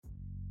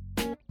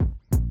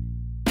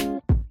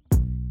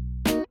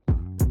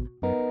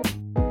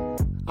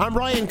I'm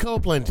Brian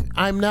Copeland.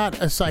 I'm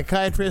not a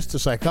psychiatrist, a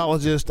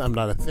psychologist. I'm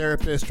not a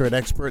therapist or an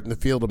expert in the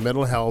field of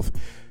mental health.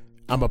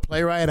 I'm a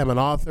playwright. I'm an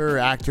author,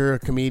 actor, a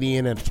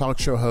comedian, and a talk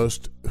show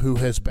host who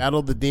has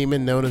battled the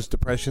demon known as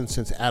depression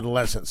since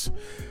adolescence.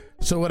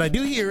 So what I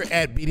do here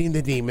at Beating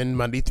the Demon,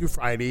 Monday through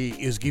Friday,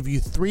 is give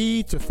you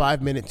 3 to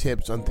 5 minute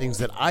tips on things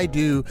that I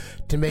do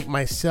to make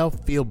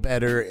myself feel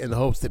better in the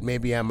hopes that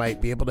maybe I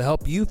might be able to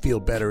help you feel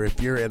better if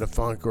you're in a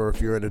funk or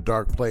if you're in a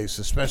dark place,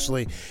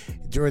 especially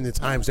during the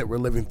times that we're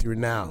living through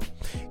now.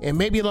 And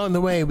maybe along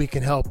the way, we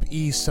can help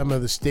ease some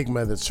of the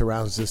stigma that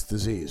surrounds this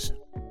disease.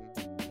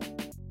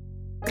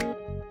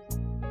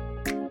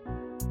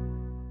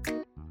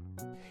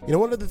 You know,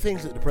 one of the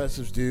things that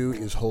depressives do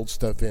is hold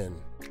stuff in.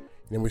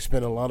 And we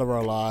spend a lot of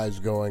our lives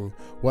going,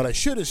 what I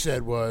should have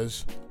said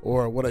was,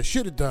 or what I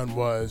should have done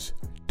was.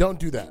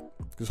 Don't do that.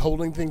 Because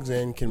holding things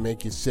in can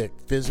make you sick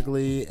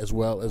physically as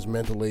well as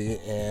mentally,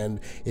 and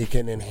it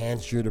can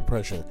enhance your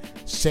depression.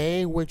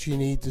 Say what you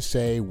need to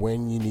say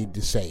when you need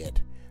to say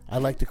it. I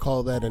like to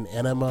call that an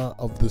enema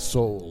of the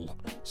soul.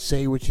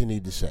 Say what you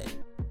need to say.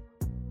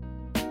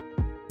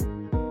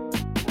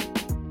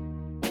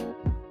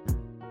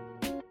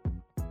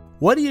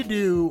 What do you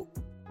do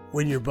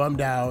when you're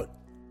bummed out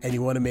and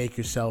you want to make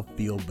yourself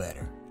feel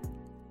better?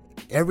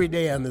 Every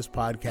day on this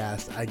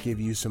podcast, I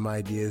give you some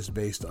ideas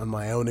based on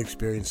my own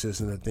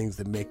experiences and the things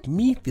that make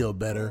me feel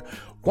better.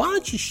 Why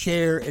don't you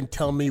share and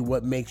tell me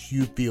what makes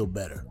you feel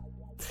better?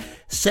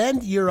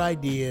 Send your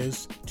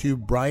ideas to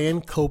Brian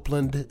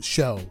Copeland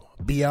Show,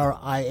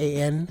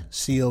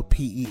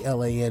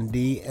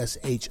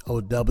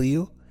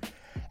 BrianCopelandshow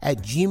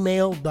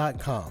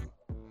 @gmail.com.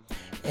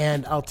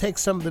 And I'll take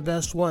some of the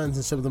best ones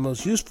and some of the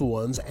most useful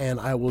ones, and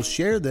I will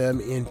share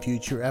them in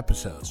future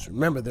episodes.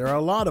 Remember, there are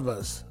a lot of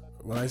us.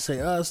 When I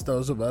say us,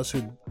 those of us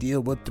who deal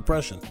with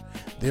depression.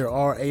 There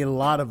are a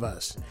lot of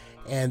us.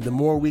 And the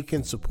more we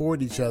can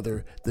support each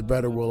other, the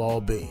better we'll all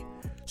be.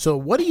 So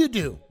what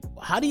do?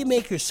 How do you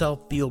make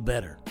yourself feel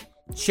better?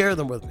 Share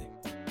them with me.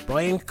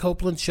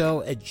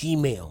 BrianCopelandshow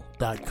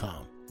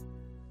 @gmail.com.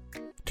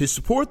 To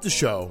support the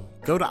show,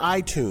 go to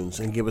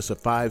iTunes and give us a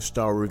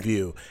 5-star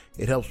review.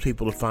 It helps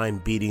people to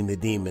find Beating the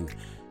Demon.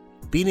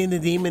 Beating the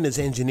Demon is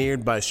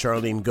engineered by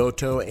Charlene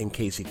Goto and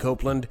Casey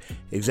Copeland,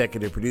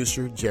 executive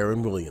producer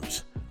Jaron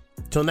Williams.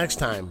 Till next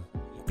time,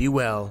 be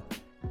well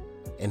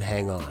and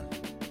hang on.